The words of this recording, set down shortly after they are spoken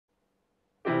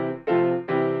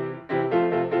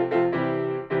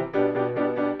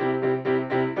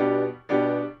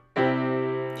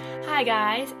Hi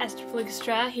guys, Esther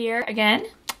Flugstra here again.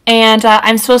 And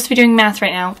I'm supposed to be doing math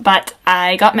right now, but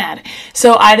I got mad.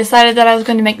 So I decided that I was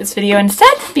going to make this video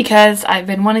instead because I've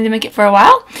been wanting to make it for a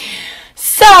while.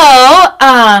 So,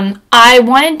 I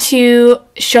wanted to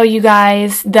show you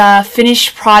guys the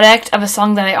finished product of a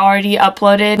song that I already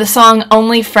uploaded, the song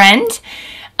Only Friend.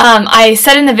 I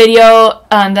said in the video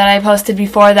that I posted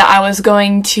before that I was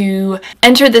going to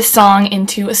enter this song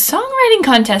into a songwriting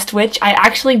contest, which I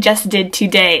actually just did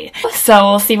today. So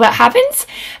we'll see what happens.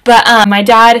 But my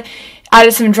dad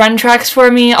added some drum tracks for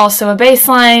me, also a bass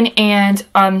line, and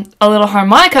a little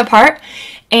harmonica part.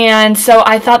 And so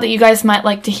I thought that you guys might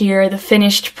like to hear the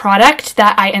finished product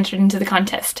that I entered into the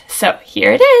contest. So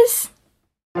here it is.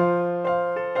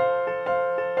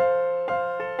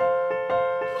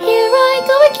 Here I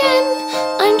go again,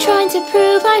 I'm trying to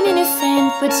prove I'm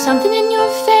innocent, but something in your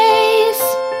face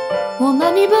won't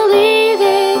let me believe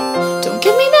it. Don't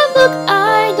give me that look,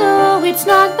 I know it's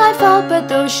not my fault, but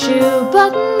those shoe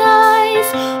button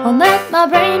eyes won't let my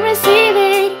brain receive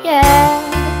it, yeah.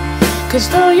 Cause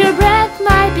though your breath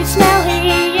might be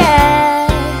smelly, yeah,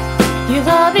 you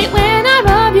love it when I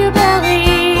rub your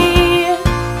belly.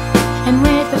 And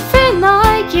with a friend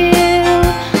like you,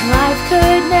 life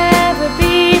could never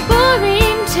be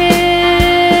boring too.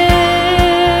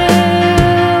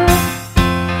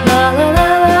 La la la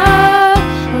la,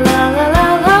 la la la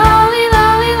lolly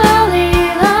lolly lolly,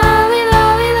 lolly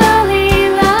lolly lolly,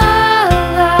 la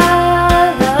la la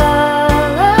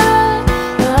la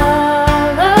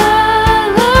la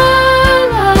la.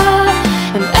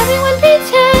 And everyone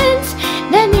pretends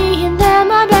that me and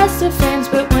them are best of friends,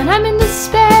 but when I'm in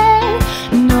despair,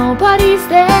 nobody's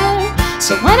there.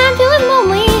 So when I'm feeling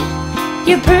lonely,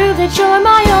 you prove that you're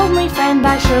my only friend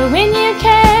by showing you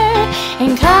care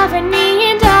and covering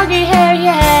me in doggy hair,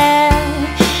 yeah.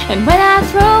 And when I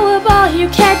throw a ball, you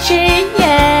catch it,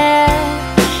 yeah.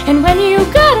 And when you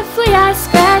gotta flee, I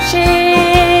scratch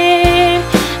it.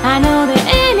 I know that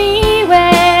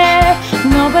anywhere,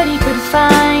 nobody could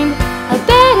find a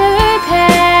better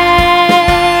pair.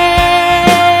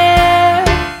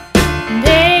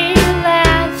 They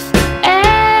laugh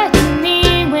at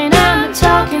me when I'm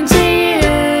talking to you,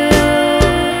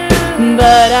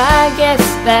 but I guess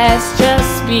that's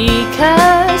just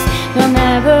because they'll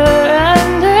never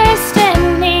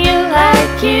understand me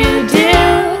like you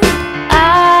do.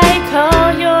 I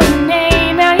call your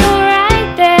name, now you're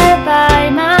right there by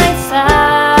my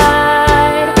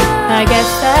side. I guess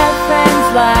that friends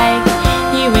like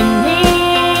you and me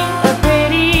are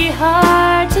pretty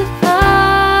hard to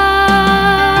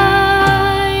find.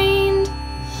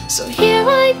 So here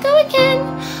I go again,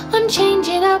 I'm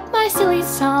changing up my silly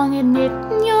song,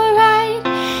 admitting you're right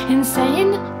and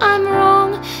saying I'm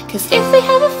wrong. Cause if we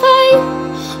have a fight,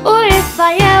 or if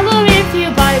I yell, or if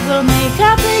you bite, we'll make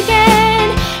up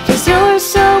again. Cause you're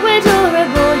so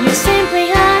adorable, you're simply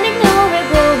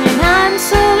unignorable, and I'm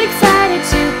so excited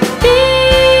to be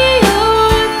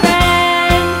your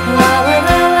friend. La la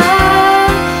la la,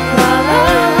 la la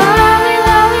la lolly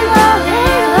lolly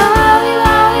lolly, lolly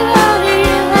lolly lolly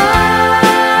la.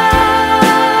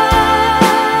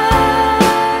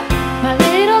 My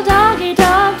little doggy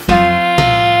dog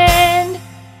friend.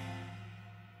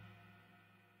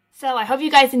 So I hope you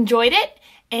guys enjoyed it.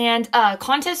 And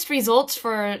contest results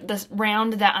for this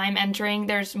round that I'm entering,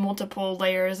 there's multiple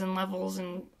layers and levels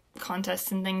and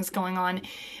contests and things going on.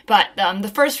 But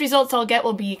the first results I'll get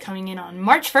will be coming in on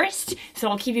March 1st. So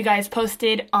I'll keep you guys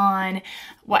posted on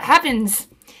what happens.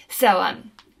 So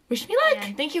wish me luck.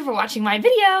 And thank you for watching my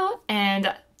video.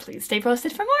 And please stay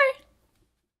posted for more.